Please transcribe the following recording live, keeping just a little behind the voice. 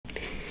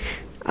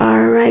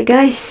Alright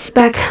guys,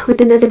 back with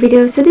another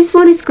video. So this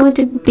one is going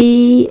to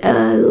be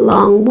a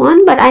long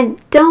one, but I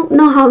don't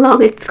know how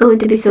long it's going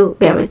to be, so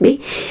bear with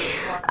me.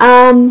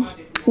 Now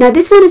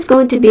this one is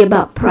going to be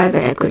about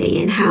private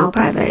equity and how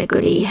private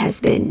equity has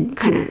been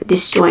kind of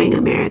destroying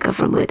America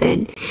from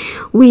within.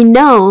 We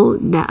know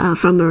that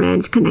from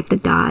Moran's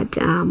Connected Dot,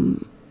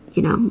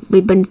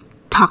 we've been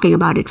talking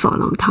about it for a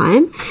long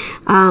time.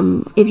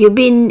 If you've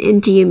been in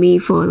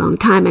GME for a long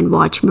time and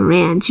watched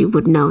Moran's, you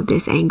would know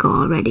this angle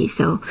already.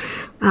 So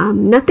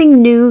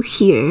nothing new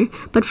here,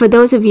 but for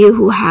those of you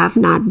who have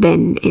not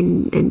been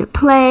in the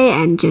play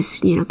and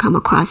just come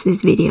across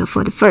this video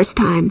for the first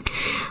time,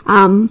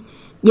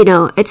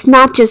 it's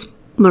not just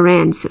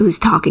Moran's who's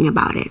talking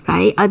about it,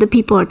 right? Other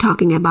people are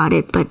talking about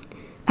it, but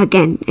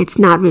again, it's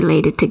not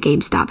related to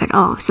GameStop at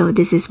all. So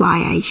this is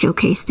why I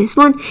showcase this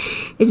one,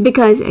 is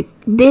because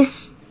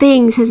this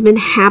things has been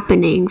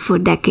happening for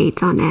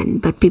decades on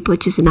end, but people are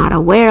just not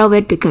aware of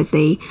it because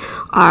they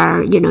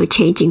are,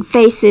 changing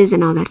faces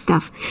and all that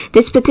stuff.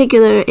 This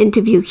particular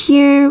interview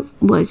here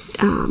was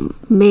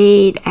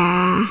made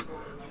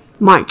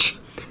March.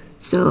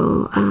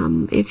 So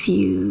if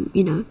you,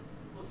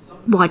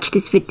 watch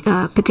this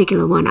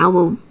particular one, I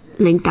will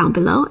link down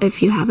below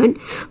if you haven't.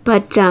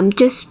 But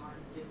just,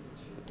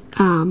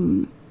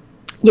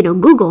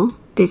 Google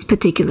this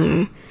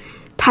particular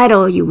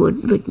title, you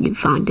would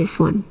find this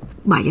one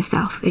by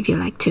yourself if you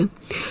like to.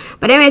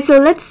 But anyway, so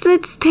let's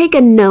take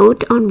a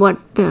note on what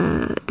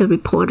the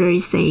reporter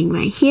is saying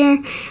right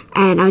here,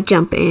 and I'll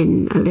jump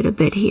in a little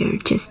bit here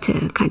just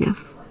to kind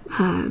of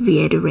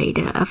reiterate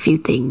a few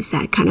things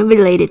that kind of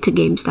related to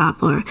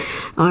GameStop or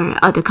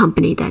other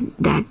company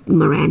that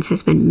Moran's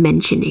has been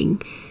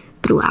mentioning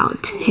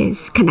throughout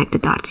his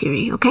Connected Dot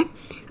series. Okay,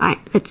 all right,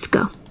 let's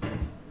go.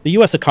 The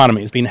U.S.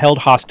 economy is being held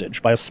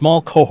hostage by a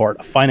small cohort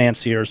of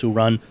financiers who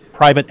run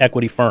private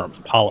equity firms: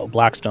 Apollo,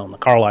 Blackstone, the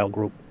Carlyle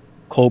Group,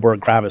 Kohlberg,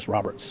 Kravis,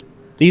 Roberts.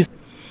 These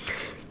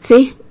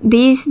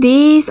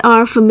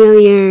are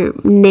familiar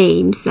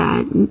names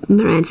that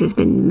Moran's has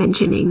been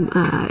mentioning,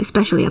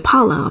 especially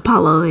Apollo.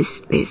 Apollo is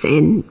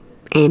in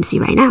AMC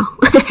right now.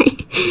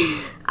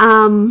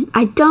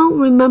 I don't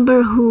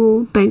remember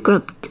who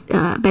bankrupt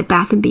Bed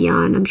Bath &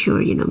 Beyond. I'm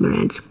sure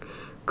Moran's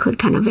could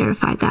kind of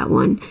verify that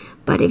one.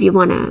 But if you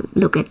want to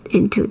look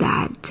into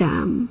that,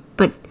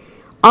 but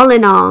all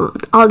in all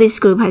this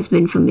group has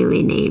been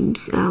familiar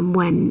names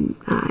when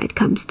it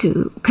comes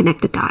to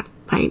Connected Dot,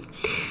 right?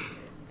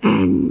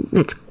 And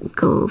let's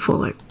go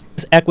forward.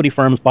 Equity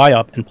firms buy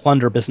up and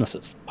plunder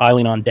businesses,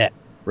 piling on debt,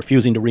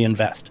 refusing to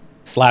reinvest,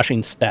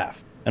 slashing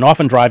staff, and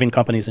often driving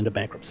companies into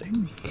bankruptcy.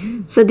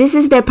 So this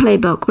is their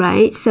playbook,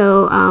 right?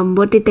 So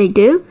what did they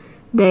do?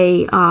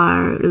 They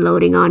are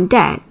loading on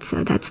debt.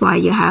 So that's why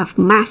you have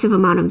massive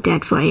amount of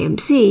debt for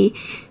AMC,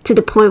 to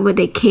the point where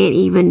they can't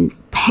even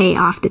pay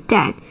off the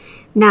debt.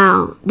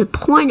 Now, the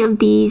point of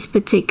these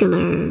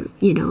particular,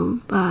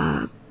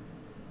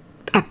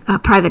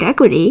 private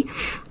equity,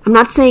 I'm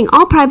not saying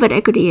all private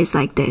equity is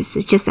like this.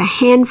 It's just a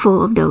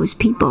handful of those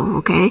people,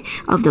 okay,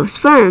 of those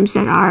firms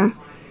that are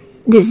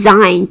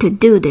designed to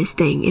do this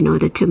thing in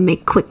order to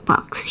make quick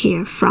bucks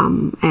here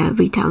from a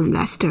retail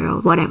investor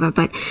or whatever.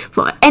 But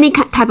for any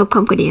type of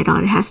company at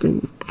all, it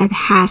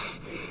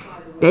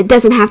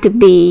doesn't have to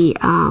be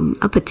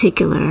a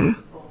particular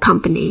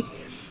company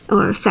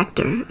or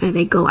sector.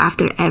 They go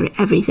after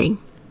everything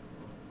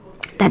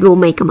that will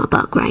make them a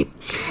buck, right?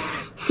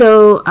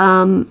 So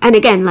and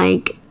again,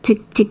 like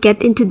to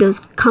get into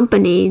those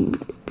companies,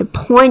 the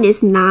point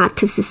is not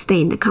to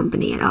sustain the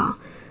company at all.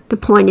 The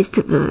point is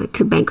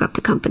to bankrupt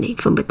the company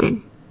from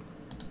within.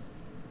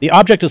 The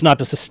object is not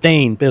to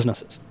sustain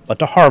businesses, but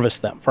to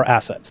harvest them for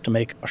assets to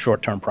make a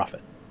short-term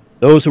profit.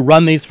 Those who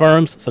run these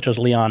firms, such as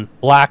Leon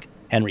Black,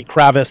 Henry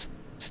Kravis,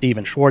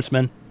 Steven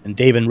Schwartzman, and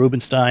David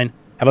Rubenstein,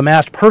 have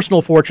amassed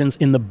personal fortunes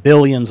in the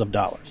billions of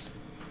dollars.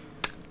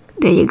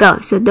 There you go.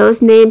 So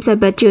those names, I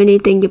bet you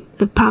anything,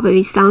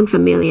 probably sound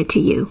familiar to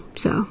you.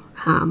 So,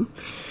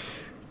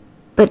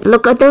 but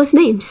look at those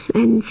names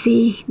and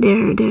see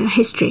their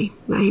history,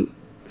 right?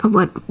 Of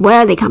where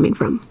are they coming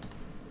from?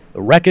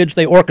 The wreckage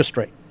they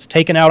orchestrate is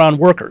taken out on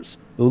workers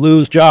who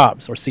lose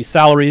jobs or see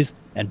salaries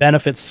and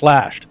benefits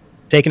slashed,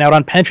 taken out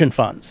on pension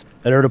funds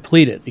that are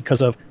depleted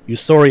because of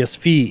usurious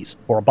fees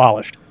or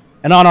abolished,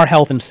 and on our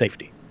health and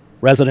safety.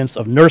 Residents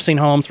of nursing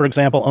homes, for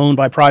example, owned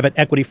by private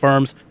equity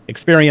firms,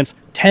 experience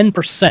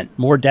 10%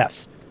 more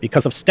deaths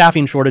because of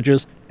staffing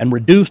shortages and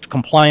reduced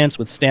compliance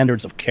with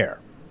standards of care.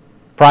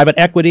 Private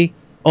equity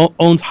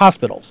owns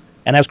hospitals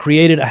and has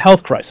created a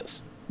health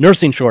crisis.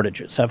 Nursing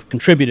shortages have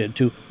contributed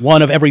to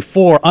 1 of every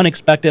 4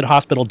 unexpected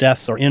hospital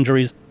deaths or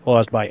injuries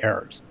caused by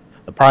errors.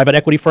 The private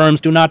equity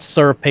firms do not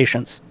serve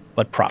patients,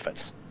 but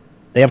profits.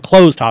 They have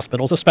closed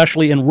hospitals,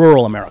 especially in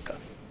rural America.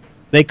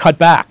 They cut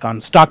back on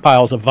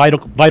stockpiles of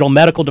vital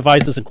medical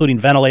devices, including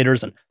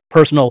ventilators and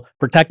personal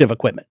protective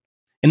equipment.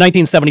 In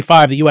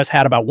 1975, the U.S.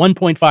 had about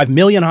 1.5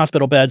 million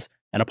hospital beds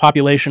and a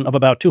population of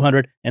about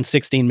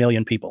 216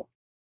 million people.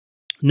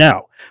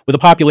 Now, with a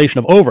population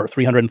of over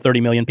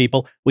 330 million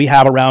people, we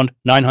have around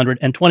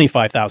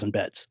 925,000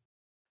 beds.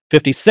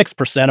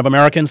 56% of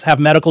Americans have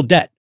medical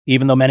debt,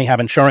 even though many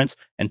have insurance,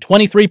 and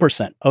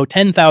 23% owe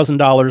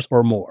 $10,000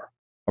 or more.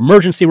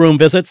 Emergency room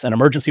visits, and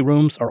emergency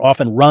rooms are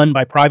often run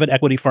by private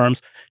equity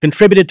firms,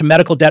 contributed to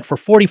medical debt for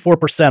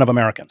 44% of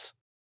Americans.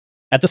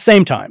 At the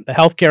same time, the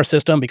healthcare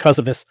system, because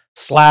of this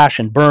slash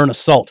and burn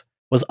assault,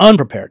 was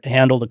unprepared to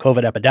handle the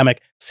COVID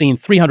epidemic, seeing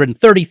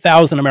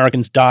 330,000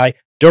 Americans die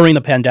during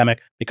the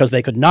pandemic because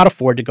they could not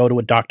afford to go to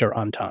a doctor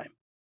on time.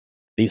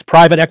 These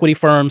private equity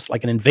firms,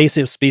 like an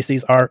invasive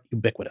species, are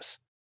ubiquitous.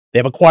 They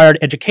have acquired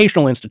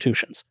educational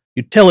institutions,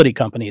 utility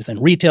companies,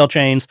 and retail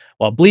chains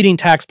while bleeding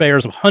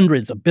taxpayers of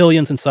hundreds of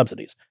billions in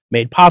subsidies,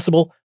 made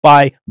possible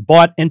by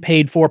bought and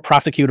paid for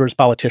prosecutors,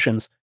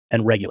 politicians,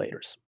 and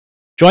regulators.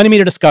 Joining me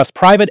to discuss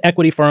private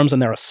equity firms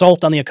and their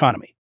assault on the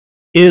economy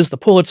is the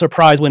Pulitzer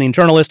Prize-winning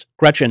journalist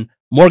Gretchen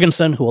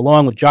Morgenson, who,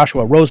 along with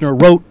Joshua Rosner,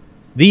 wrote,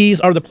 "These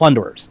Are the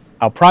Plunderers: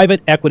 How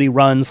Private Equity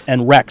Runs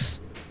and Wrecks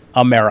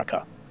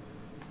America."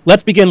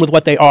 Let's begin with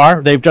what they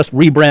are. They've just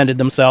rebranded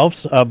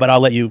themselves, but I'll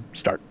let you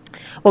start.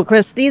 Well,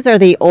 Chris, these are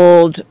the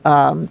old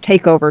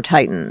takeover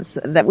titans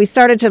that we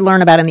started to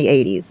learn about in the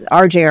 80s.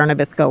 RJR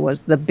Nabisco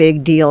was the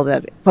big deal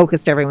that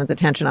focused everyone's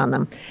attention on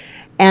them.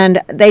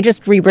 And they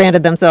just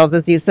rebranded themselves,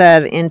 as you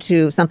said,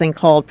 into something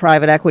called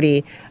private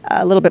equity.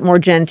 A little bit more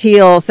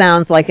genteel,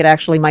 sounds like it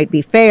actually might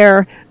be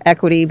fair,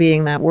 equity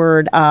being that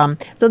word.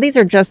 So these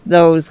are just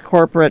those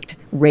corporate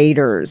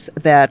raiders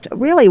that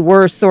really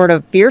were sort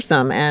of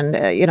fearsome.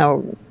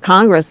 And,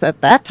 Congress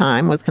at that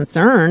time was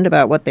concerned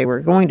about what they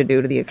were going to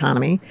do to the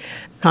economy.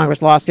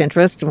 Congress lost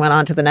interest and went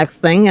on to the next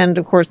thing. And,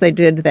 of course, they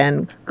did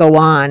then go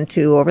on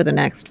to, over the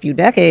next few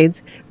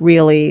decades,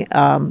 really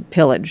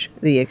pillage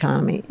the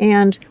economy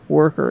and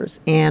workers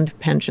and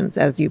pensions,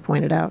 as you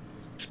pointed out.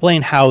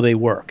 Explain how they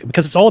work,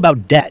 because it's all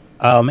about debt.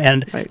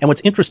 And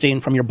what's interesting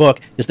from your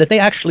book is that they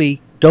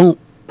actually don't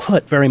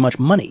put very much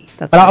money.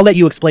 But I'll let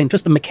you explain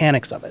just the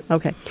mechanics of it.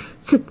 Okay.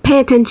 So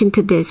pay attention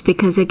to this,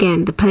 because,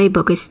 again, the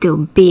playbook is still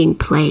being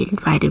played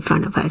right in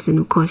front of us. And,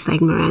 of course, like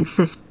Moran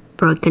says,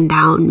 broken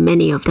down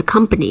many of the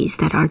companies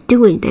that are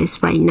doing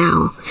this right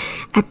now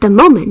at the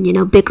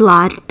moment. Big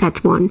Lot,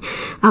 that's one.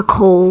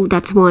 Cole,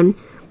 that's one.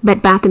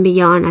 Bed Bath &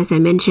 Beyond, as I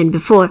mentioned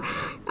before.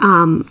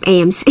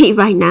 AMC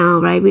right now,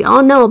 right? We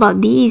all know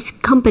about these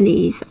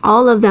companies.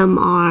 All of them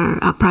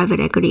are private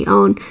equity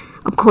owned.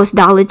 Of course,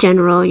 Dollar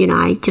General,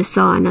 I just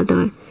saw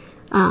another,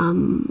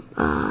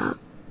 another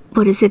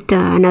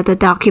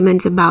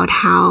document about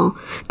how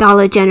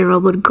Dollar General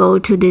would go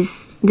to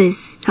this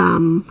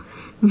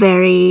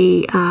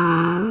very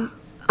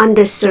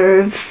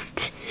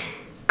underserved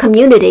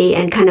community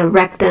and kind of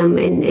wreck them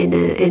in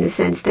a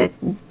sense that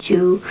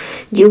you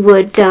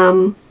would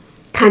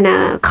kind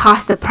of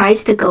cause the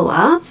price to go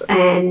up,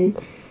 and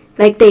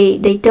like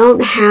they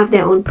don't have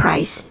their own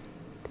price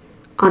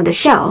on the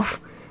shelf,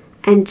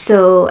 and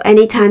so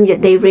anytime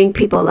that they ring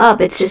people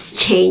up, it's just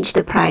change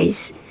the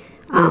price.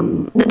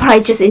 The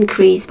price just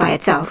increased by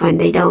itself, and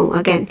they don't,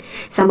 again,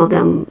 some of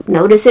them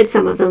notice it,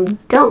 some of them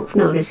don't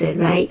notice it,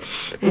 right?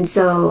 And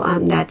so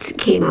that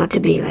came out to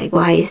be like,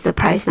 why is the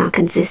price not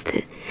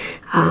consistent,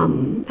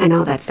 and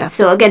all that stuff.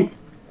 So again,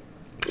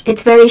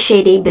 it's very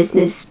shady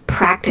business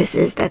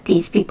practices that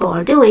these people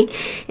are doing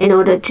in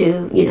order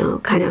to,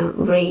 kind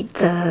of raid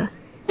the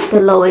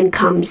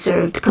low-income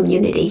served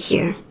community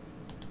here.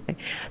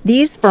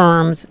 These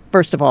firms,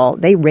 first of all,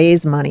 they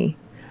raise money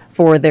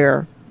for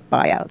their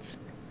buyouts.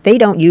 They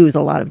don't use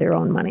a lot of their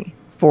own money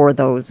for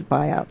those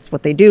buyouts.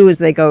 What they do is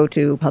they go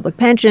to public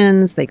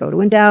pensions, they go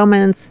to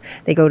endowments,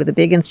 they go to the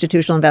big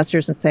institutional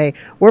investors and say,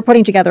 we're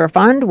putting together a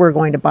fund, we're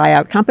going to buy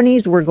out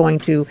companies, we're going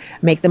to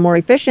make them more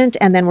efficient,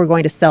 and then we're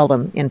going to sell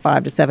them in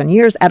 5 to 7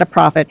 years at a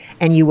profit,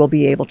 and you will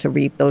be able to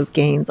reap those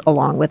gains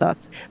along with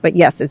us. But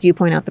yes, as you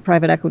point out, the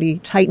private equity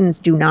titans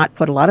do not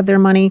put a lot of their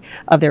money,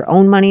 of their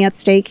own money at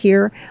stake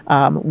here.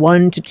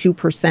 1 to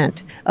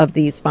 2% of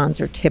these funds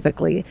are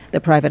typically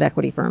the private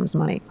equity firm's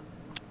money.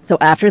 So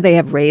after they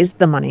have raised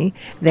the money,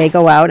 they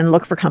go out and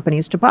look for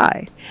companies to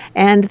buy.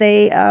 And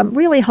they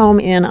really home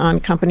in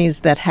on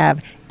companies that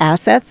have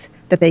assets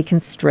that they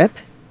can strip.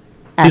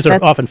 These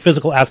are often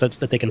physical assets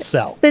that they can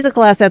sell.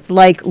 Physical assets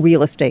like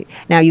real estate.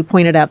 Now, you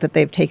pointed out that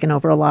they've taken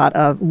over a lot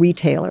of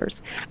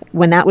retailers.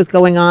 When that was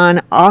going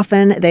on,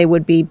 often they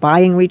would be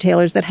buying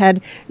retailers that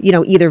had,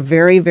 either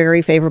very,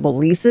 very favorable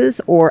leases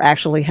or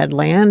actually had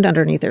land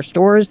underneath their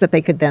stores that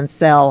they could then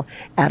sell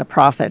at a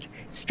profit,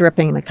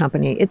 stripping the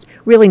company. It's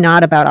really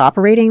not about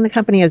operating the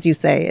company, as you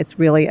say. It's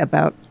really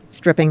about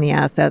stripping the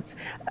assets,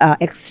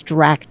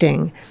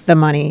 extracting the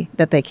money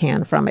that they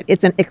can from it.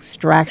 It's an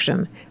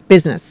extraction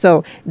business.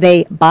 So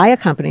they buy a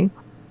company,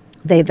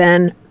 they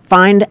then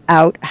find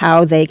out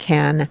how they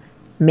can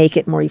make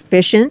it more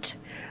efficient,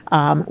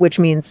 which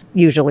means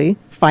usually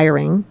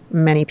firing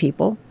many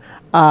people,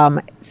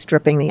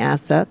 stripping the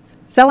assets,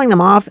 selling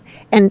them off,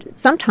 and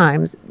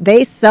sometimes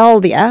they sell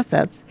the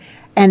assets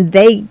and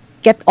they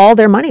get all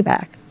their money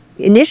back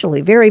initially,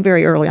 very,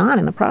 very early on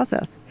in the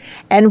process.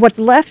 And what's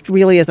left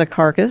really is a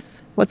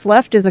carcass. What's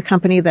left is a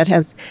company that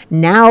has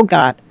now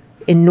got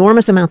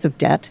enormous amounts of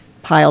debt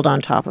piled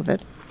on top of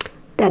it.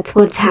 That's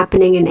what's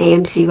happening in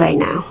AMC right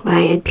now,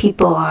 right? And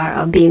people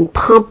are being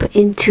pumped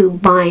into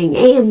buying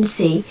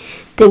AMC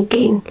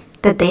thinking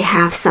that they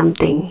have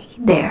something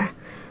there.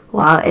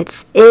 While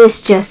it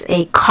is just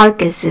a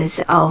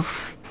carcasses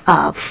of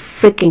a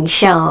freaking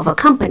shell of a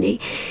company.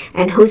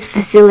 And who's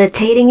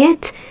facilitating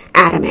it?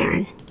 Adam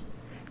Aaron.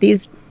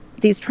 These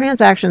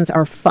transactions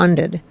are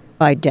funded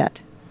by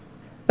debt.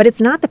 But it's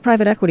not the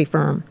private equity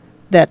firm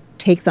that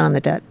takes on the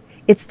debt.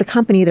 It's the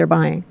company they're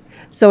buying.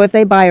 So if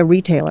they buy a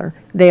retailer,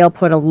 they'll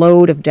put a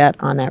load of debt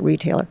on that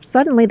retailer.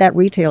 Suddenly that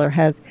retailer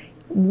has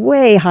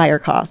way higher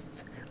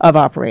costs of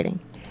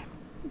operating.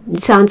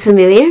 Sounds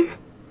familiar,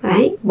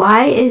 right?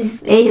 Why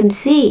is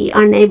AMC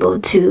unable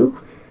to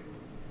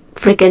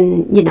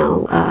freaking,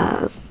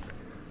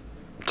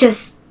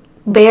 just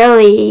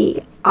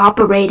barely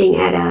operating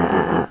at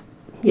a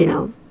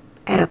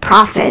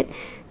profit,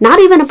 not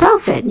even a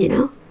profit,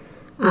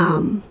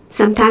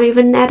 sometimes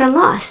even at a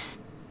loss,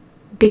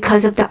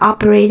 because of the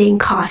operating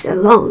cost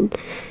alone,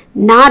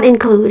 not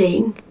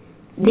including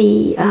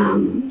the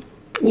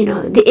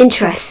the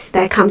interest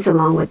that comes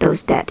along with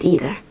those debt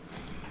either.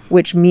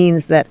 Which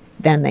means that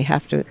then they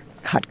have to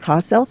cut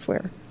costs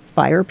elsewhere,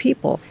 fire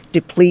people,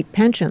 deplete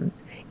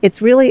pensions.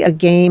 It's really a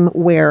game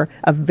where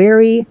a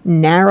very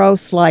narrow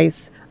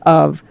slice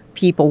of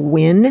people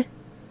win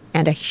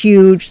and a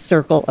huge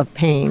circle of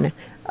pain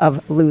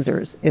of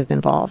losers is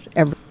involved.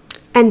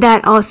 And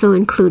that also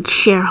includes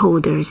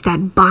shareholders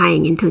that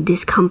buying into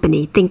this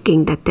company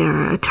thinking that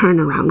they're a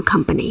turnaround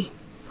company.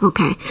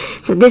 Okay,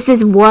 so this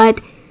is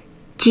what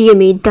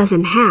GME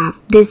doesn't have.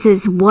 This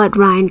is what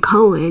Ryan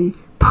Cohen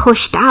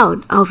pushed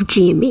out of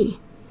GME.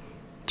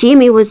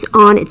 GME was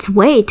on its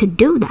way to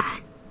do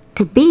that,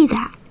 to be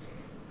that.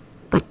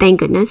 But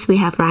thank goodness we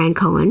have Ryan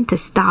Cohen to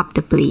stop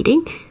the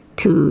bleeding,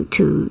 to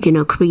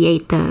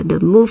create the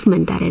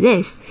movement that it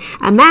is.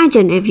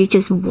 Imagine if you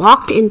just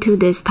walked into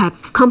this type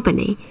of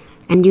company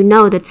and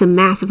that's a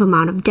massive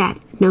amount of debt,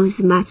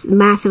 knows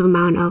massive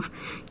amount of,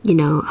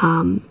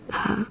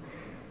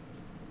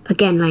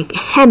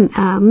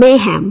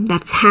 mayhem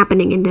that's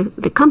happening in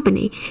the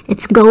company.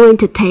 It's going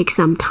to take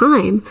some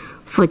time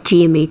for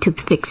GME to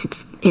fix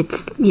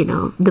its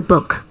the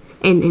book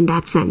in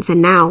that sense. And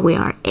now we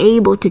are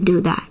able to do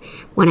that.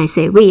 When I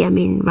say we, I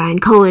mean Ryan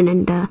Cohen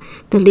and the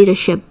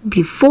leadership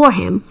before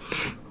him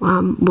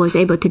was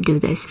able to do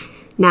this.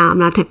 Now,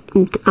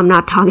 I'm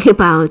not talking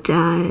about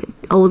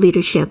old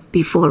leadership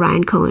before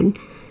Ryan Cohen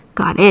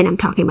got in. I'm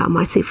talking about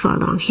Marcy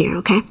Furlong here,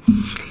 okay?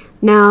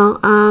 Now,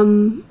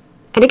 and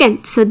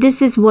again, so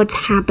this is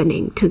what's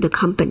happening to the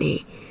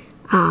company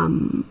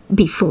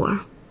before,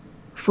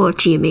 for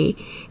GME.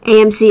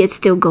 AMC is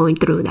still going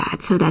through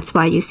that. So that's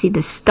why you see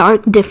the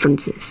stark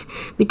differences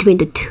between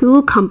the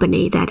two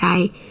companies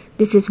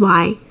this is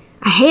why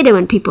I hate it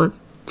when people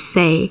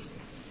say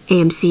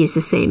AMC is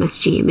the same as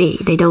GME.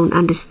 They don't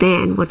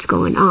understand what's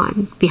going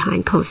on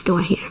behind closed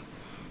door here.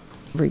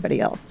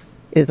 Everybody else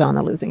is on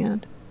the losing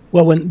end.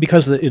 Well,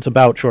 because it's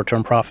about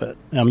short-term profit.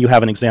 You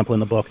have an example in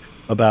the book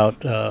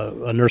about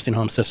a nursing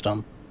home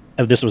system.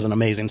 This was an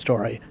amazing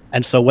story.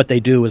 And so what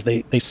they do is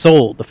they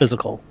sold the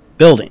physical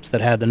buildings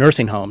that had the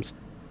nursing homes,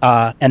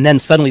 and then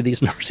suddenly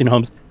these nursing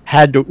homes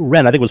had to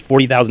rent, I think it was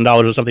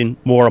 $40,000 or something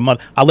more a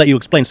month. I'll let you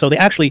explain. So they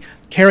actually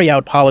carry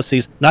out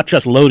policies, not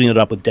just loading it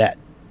up with debt,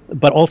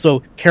 but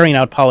also carrying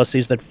out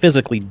policies that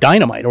physically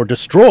dynamite or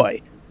destroy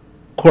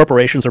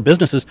corporations or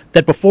businesses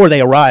that before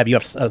they arrive, you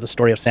have the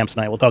story of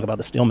Samsonite, we'll talk about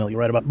the steel mill you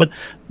write about, but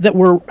that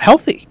were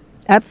healthy.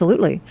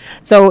 Absolutely.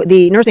 So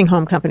the nursing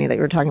home company that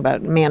you were talking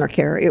about, Manor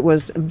Care, it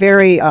was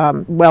very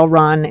well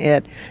run.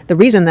 The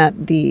reason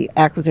that the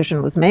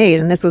acquisition was made,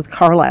 and this was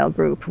Carlyle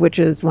Group, which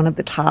is one of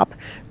the top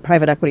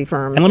private equity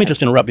firms. And let me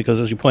just interrupt, because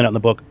as you point out in the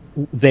book,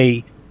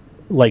 they,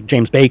 like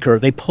James Baker,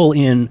 they pull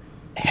in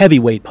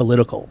heavyweight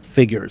political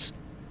figures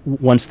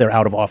once they're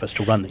out of office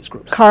to run these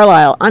groups.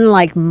 Carlyle,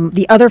 unlike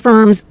the other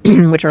firms,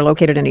 which are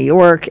located in New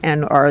York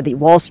and are the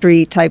Wall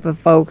Street type of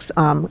folks,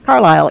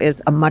 Carlyle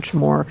is a much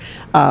more,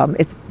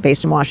 it's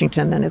based in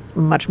Washington, and it's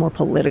much more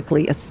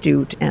politically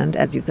astute. And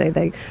as you say,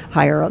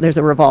 there's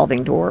a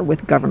revolving door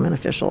with government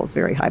officials,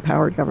 very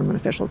high-powered government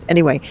officials.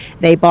 Anyway,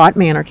 they bought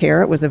Manor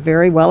Care. It was a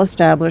very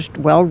well-established,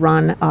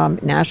 well-run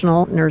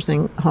national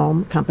nursing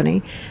home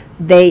company.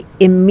 They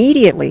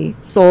immediately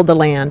sold the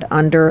land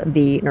under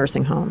the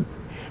nursing homes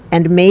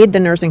and made the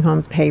nursing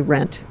homes pay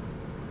rent.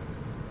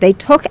 They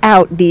took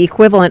out the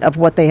equivalent of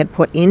what they had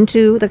put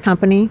into the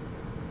company.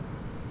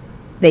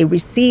 They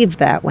received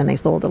that when they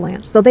sold the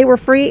land. So they were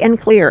free and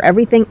clear.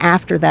 Everything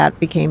after that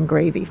became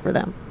gravy for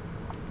them.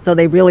 So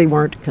they really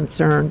weren't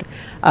concerned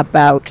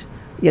about,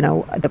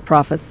 the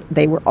profits.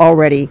 They were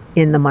already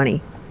in the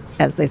money,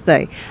 as they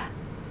say.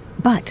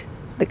 But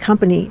the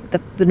company,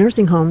 the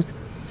nursing homes,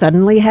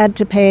 suddenly had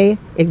to pay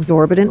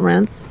exorbitant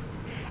rents,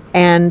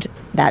 and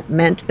that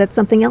meant that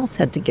something else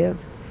had to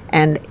give.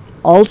 And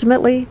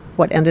ultimately,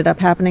 what ended up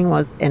happening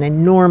was an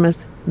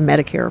enormous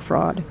Medicare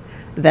fraud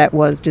that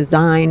was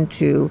designed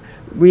to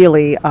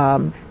really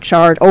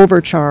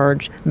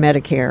overcharge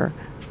Medicare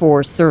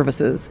for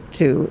services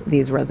to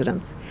these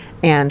residents.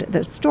 And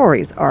the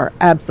stories are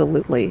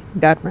absolutely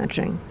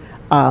gut-wrenching.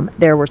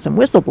 There were some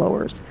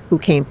whistleblowers who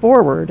came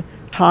forward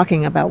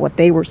talking about what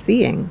they were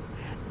seeing,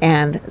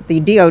 and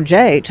the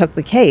DOJ took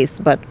the case,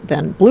 but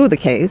then blew the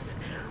case.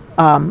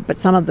 But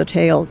some of the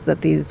tales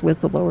that these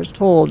whistleblowers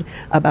told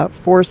about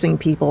forcing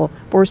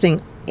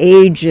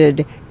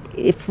aged,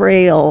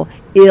 frail,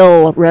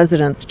 ill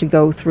residents to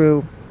go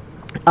through,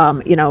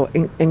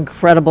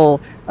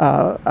 incredible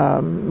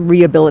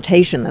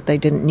rehabilitation that they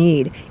didn't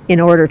need in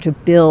order to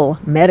bill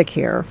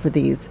Medicare for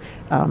these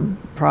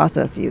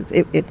processes.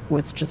 It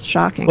was just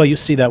shocking. Well, you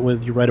see that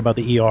you write about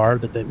the ER,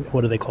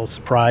 what do they call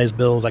surprise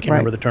bills? I can't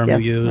remember the term you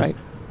used.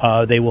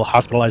 Right. They will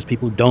hospitalize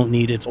people who don't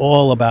need it. It's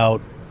all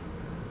about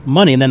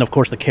money. And then, of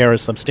course, the care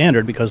is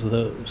substandard because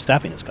the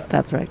staffing is cut.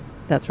 That's right.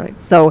 That's right.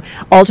 So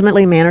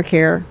ultimately, Manor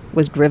Care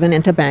was driven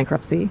into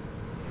bankruptcy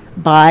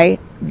by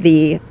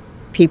the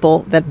people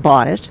that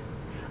bought it,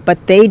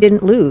 but they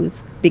didn't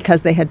lose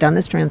because they had done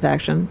this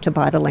transaction to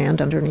buy the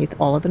land underneath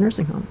all of the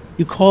nursing homes.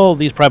 You call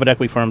these private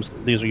equity firms,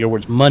 these are your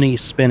words,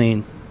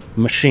 money-spinning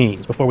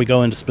machines. Before we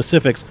go into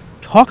specifics,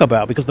 talk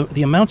about, because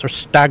the amounts are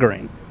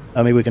staggering.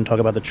 Maybe we can talk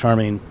about the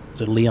charming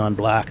Leon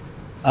Black.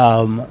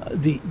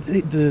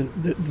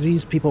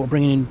 These people are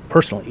bringing in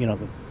personally,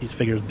 these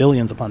figures,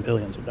 billions upon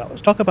billions of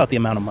dollars. Talk about the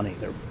amount of money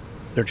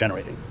they're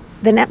generating.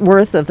 The net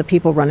worth of the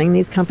people running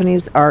these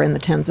companies are in the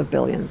tens of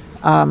billions.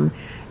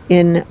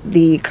 In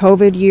the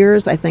COVID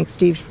years, I think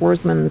Steve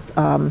Schwarzman's,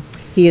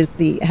 he is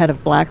the head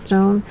of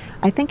Blackstone.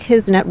 I think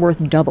his net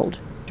worth doubled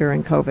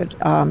during COVID.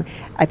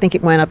 I think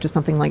it went up to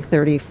something like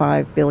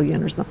 35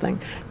 billion or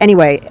something.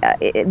 Anyway,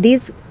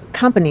 these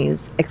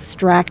companies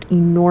extract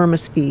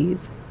enormous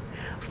fees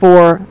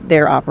for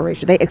their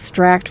operation. They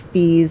extract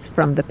fees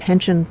from the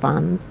pension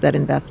funds that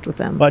invest with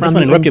them. Well, I just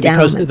want to interrupt you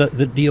because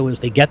the deal is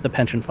they get the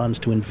pension funds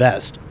to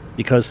invest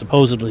because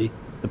supposedly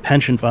the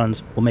pension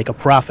funds will make a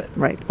profit.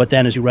 Right. But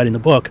then, as you read in the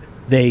book,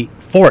 they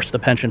force the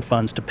pension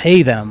funds to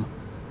pay them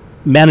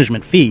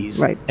management fees.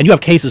 Right. And you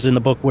have cases in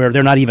the book where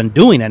they're not even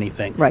doing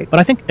anything. Right. But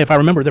I think, if I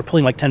remember, they're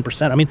pulling like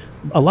 10%. I mean,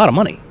 a lot of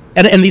money.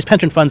 And these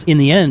pension funds, in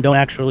the end, don't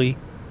actually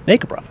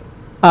make a profit.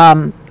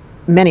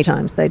 Many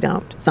times they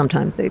don't.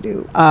 Sometimes they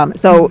do.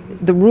 So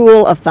the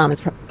rule of thumb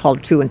is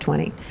called 2 and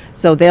 20.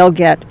 So they'll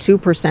get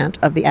 2%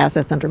 of the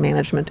assets under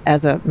management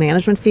as a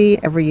management fee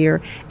every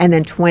year, and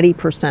then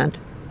 20%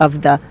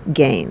 of the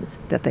gains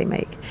that they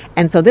make.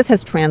 And so this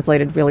has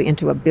translated really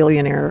into a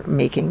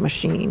billionaire-making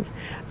machine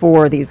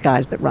for these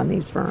guys that run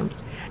these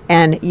firms.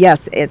 And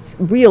yes, it's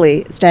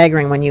really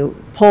staggering when you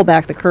pull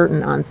back the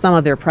curtain on some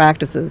of their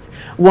practices.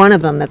 One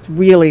of them that's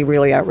really,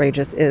 really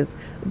outrageous is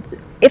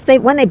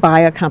when they buy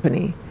a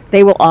company,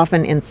 they will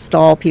often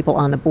install people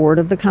on the board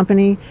of the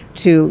company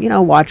to,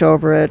 watch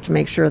over it, to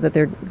make sure that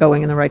they're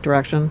going in the right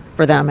direction,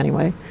 for them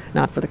anyway,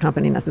 not for the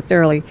company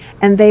necessarily.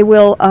 And they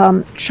will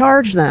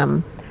charge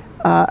them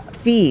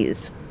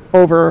fees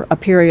over a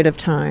period of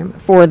time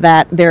for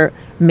their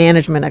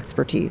management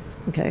expertise.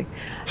 Okay,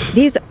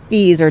 these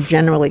fees are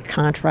generally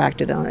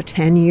contracted on a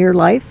 10-year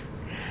life,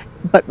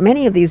 but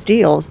many of these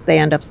deals they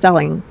end up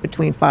selling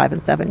between 5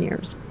 and 7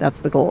 years. That's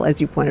the goal, as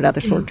you pointed out,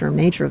 the short-term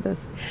nature of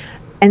this.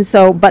 And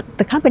so, but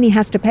the company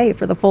has to pay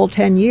for the full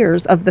 10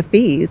 years of the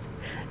fees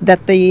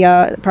that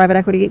the private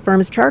equity firm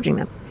is charging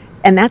them,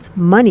 and that's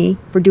money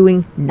for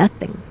doing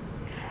nothing.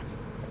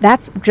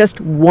 That's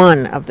just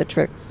one of the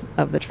tricks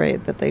of the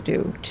trade that they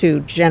do to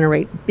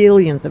generate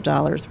billions of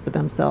dollars for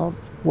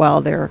themselves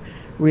while they're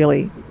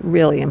really,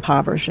 really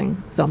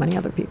impoverishing so many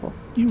other people.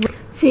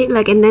 See,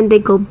 and then they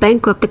go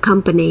bankrupt the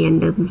company,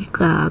 and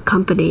the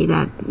company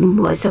that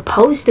was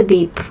supposed to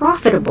be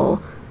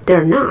profitable,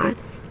 they're not.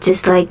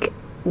 Just like,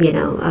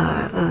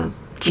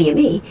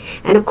 GME.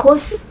 And of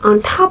course,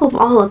 on top of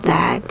all of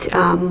that,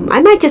 I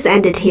might just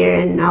end it here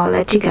and I'll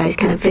let you guys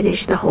kind of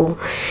finish the whole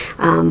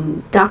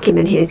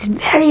document here. It's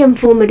very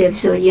informative,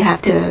 so you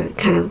have to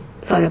kind of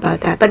thought about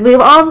that. But we've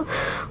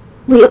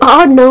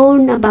all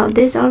known about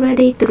this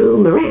already through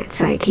Marantz.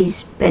 Like,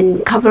 he's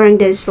been covering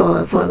this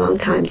for a long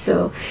time.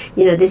 So,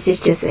 this is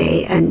just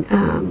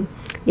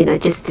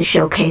just to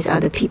showcase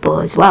other people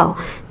as well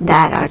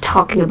that are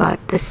talking about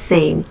the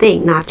same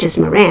thing, not just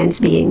Marantz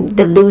being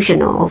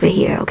delusional over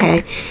here,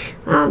 okay?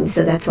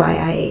 So that's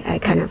why I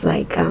kind of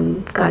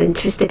got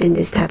interested in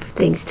this type of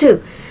things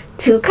too.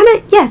 To kind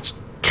of, yes,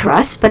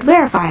 trust, but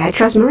verify. I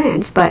trust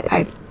Marantz, but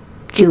I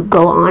do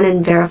go on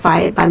and verify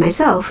it by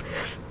myself,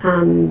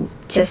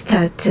 just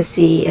to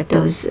see if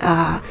those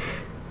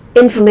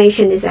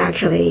information is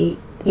actually,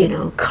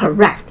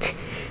 correct.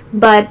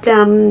 But,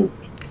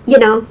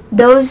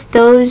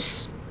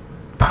 those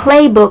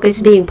playbook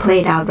is being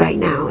played out right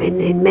now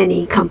in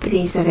many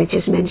companies that I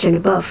just mentioned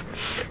above.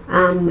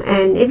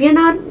 And if you're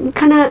not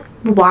kind of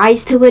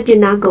wise to it, you're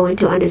not going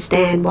to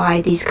understand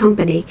why these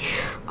companies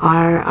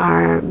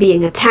are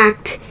being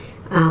attacked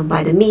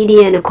by the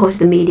media. And of course,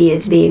 the media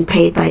is being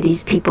paid by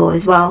these people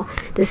as well.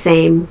 The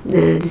same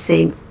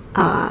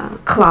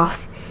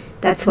cloth.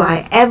 That's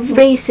why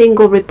every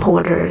single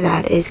reporter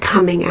that is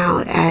coming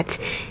out at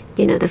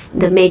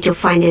the major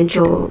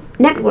financial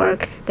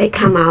network, they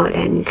come out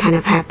and kind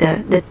of have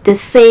the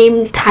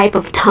same type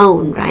of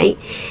tone, right?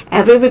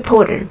 Every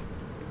reporter,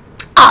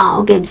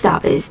 oh,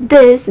 GameStop is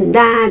this and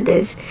that.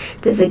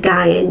 There's a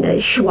guy in the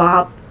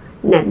Schwab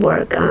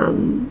network.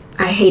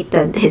 I hate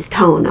his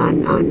tone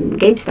on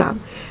GameStop.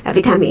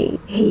 Every time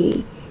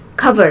he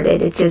covered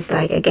it, it's just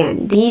like,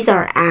 again, these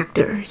are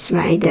actors,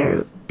 right?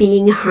 They're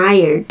being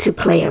hired to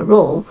play a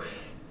role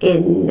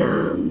in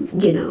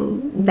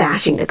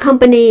bashing the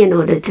company in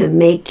order to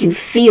make you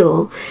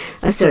feel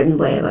a certain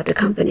way about the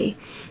company,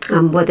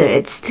 whether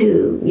it's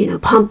to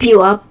pump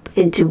you up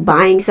into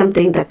buying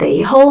something that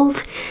they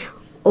hold,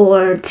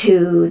 or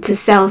to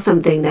sell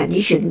something that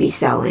you shouldn't be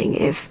selling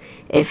if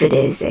it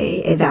is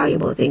a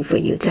valuable thing for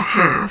you to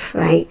have,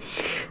 right?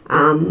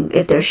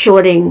 If they're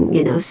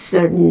shorting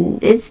certain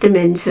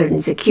instruments, certain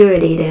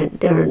security,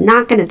 they're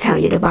not going to tell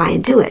you to buy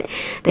into it.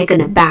 They're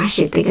going to bash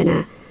it. They're going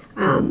to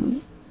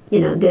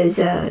there's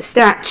a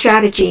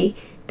strategy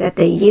that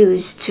they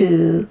use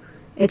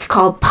it's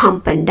called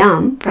pump and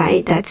dump,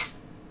 right?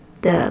 That's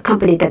the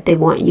company that they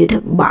want you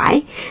to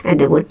buy, and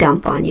they would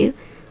dump on you.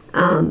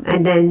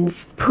 And then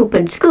poop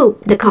and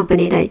scoop, the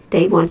company that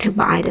they want to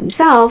buy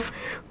themselves,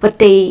 but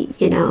they,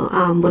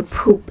 would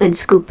poop and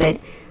scoop it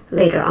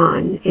later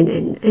on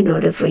in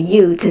order for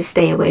you to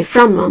stay away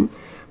from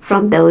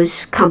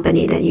those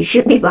company that you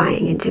should be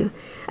buying into.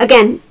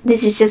 Again,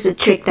 this is just a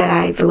trick that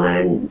I've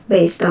learned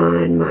based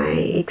on my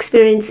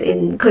experience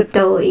in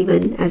crypto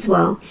even as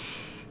well,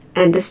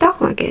 and the stock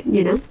market,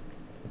 and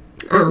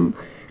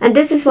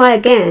this is why,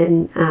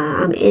 again,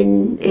 I'm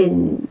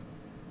in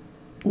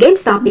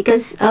GameStop,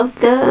 because of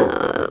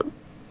the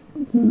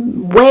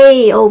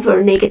way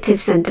over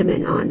negative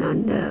sentiment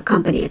on the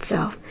company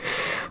itself,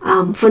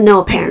 for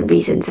no apparent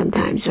reason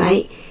sometimes,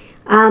 right?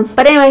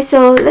 But anyway,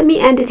 so let me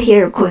end it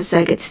here. Of course,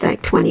 it's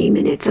like 20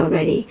 minutes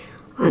already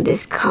on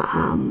this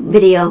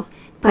video,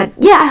 but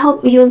yeah, I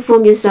hope you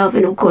inform yourself,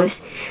 and of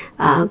course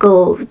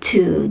go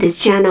to this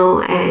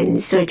channel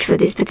and search for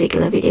this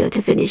particular video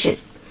to finish it.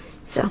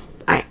 So